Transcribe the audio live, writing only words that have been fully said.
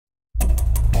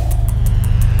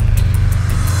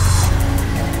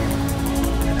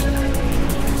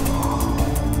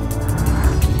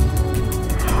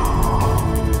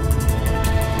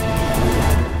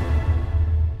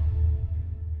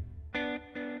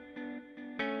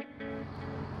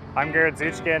I'm Garrett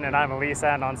Zuchkan and I'm a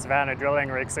leasehand on Savanna drilling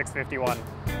rig 651.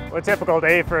 Well, a typical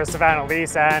day for a Savanna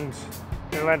leasehand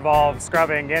will involve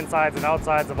scrubbing insides and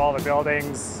outsides of all the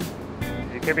buildings.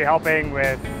 You could be helping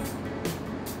with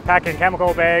packing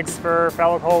chemical bags for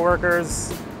fellow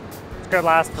co-workers. It could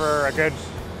last for a good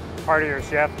part of your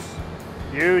shift.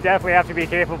 You definitely have to be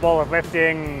capable of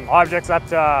lifting objects up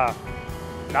to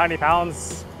 90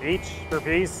 pounds each per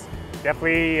piece.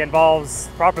 Definitely involves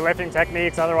proper lifting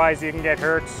techniques, otherwise you can get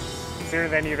hurt sooner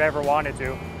than you'd ever wanted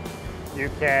to.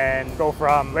 You can go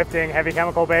from lifting heavy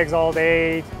chemical bags all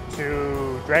day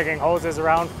to dragging hoses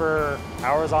around for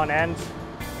hours on end,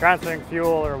 transferring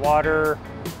fuel or water.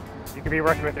 You could be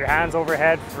working with your hands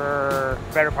overhead for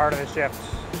the better part of the shift.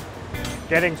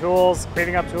 Getting tools,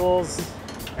 cleaning up tools,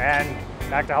 and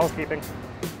back to housekeeping.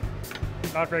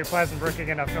 Not very pleasant working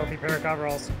in a filthy pair of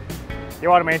coveralls. You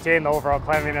want to maintain the overall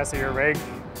cleanliness of your rig,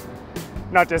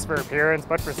 not just for appearance,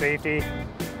 but for safety.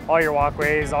 All your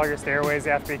walkways, all your stairways,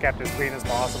 they have to be kept as clean as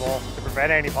possible to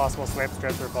prevent any possible slips,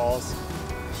 trips, or falls.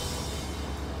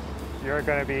 You're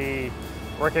going to be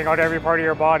working out every part of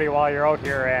your body while you're out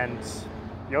here, and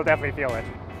you'll definitely feel it.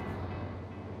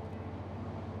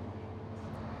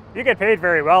 You get paid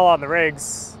very well on the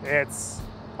rigs. It's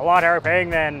a lot higher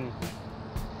paying than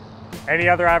any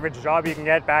other average job you can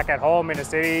get back at home in a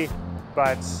city.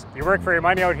 But you work for your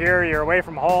money out here, you're away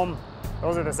from home.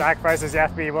 Those are the sacrifices you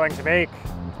have to be willing to make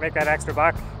that extra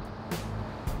buck.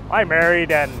 I'm married,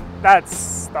 and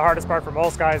that's the hardest part for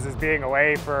most guys, is being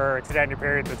away for extended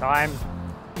periods of time.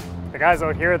 The guys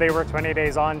out here, they work 20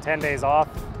 days on, 10 days off,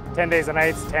 10 days a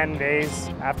night, 10 days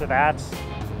after that.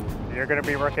 You're gonna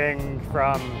be working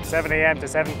from 7 a.m. to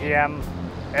 7 p.m.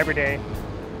 every day,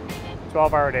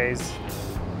 12-hour days.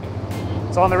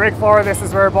 So on the rig floor, this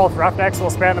is where both roughnecks will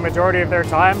spend the majority of their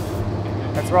time.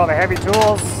 That's where all the heavy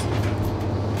tools,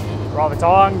 where all the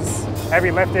tongs,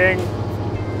 heavy lifting,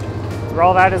 where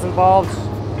all that is involved.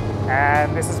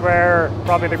 And this is where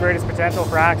probably the greatest potential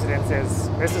for accidents is.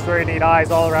 This is where you need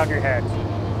eyes all around your head.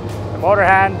 The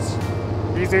Motorhand,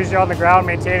 he's usually on the ground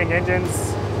maintaining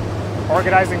engines,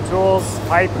 organizing tools,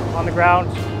 pipe on the ground.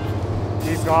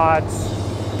 He's got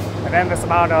an endless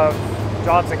amount of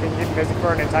jobs that can keep him busy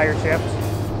for an entire shift.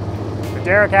 The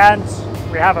Derrickhand,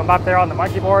 we have him up there on the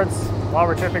monkey boards while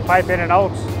we're tripping pipe in and out.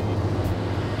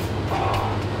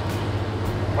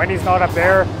 When he's not up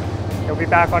there, he'll be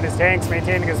back on his tanks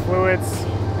maintaining his fluids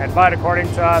and mud according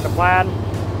to the plan.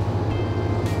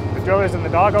 The driller's in the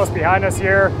doghouse behind us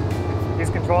here.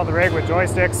 He's controlling the rig with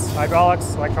joysticks,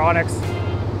 hydraulics, electronics.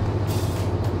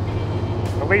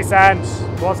 The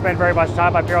leasehand won't spend very much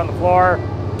time up here on the floor.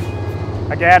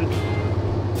 Again,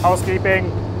 housekeeping,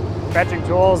 fetching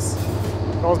tools,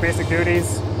 those basic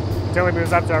duties. Until he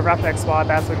moves up to a roughneck spot,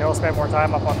 that's when he'll spend more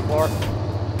time up on the floor. Do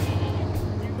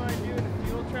you mind doing a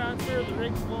fuel transfer? The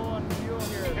rig's low on fuel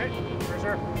here. Okay, for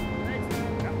sure. Thanks,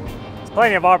 man. Yeah. There's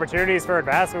plenty of opportunities for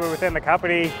advancement within the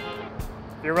company.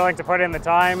 If you're willing to put in the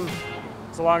time,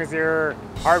 so long as you're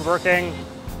hardworking,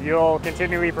 you'll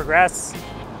continually progress.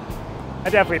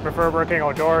 I definitely prefer working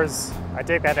outdoors. I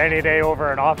take that any day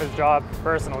over an office job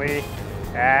personally,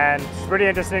 and it's pretty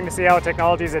interesting to see how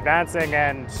technology is advancing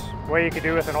and what you can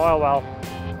do with an oil well.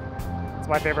 It's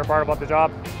my favorite part about the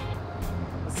job.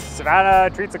 Savanna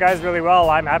treats the guys really well.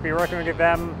 I'm happy working with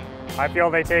them. I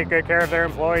feel they take good care of their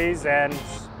employees, and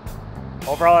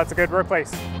overall it's a good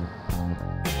workplace.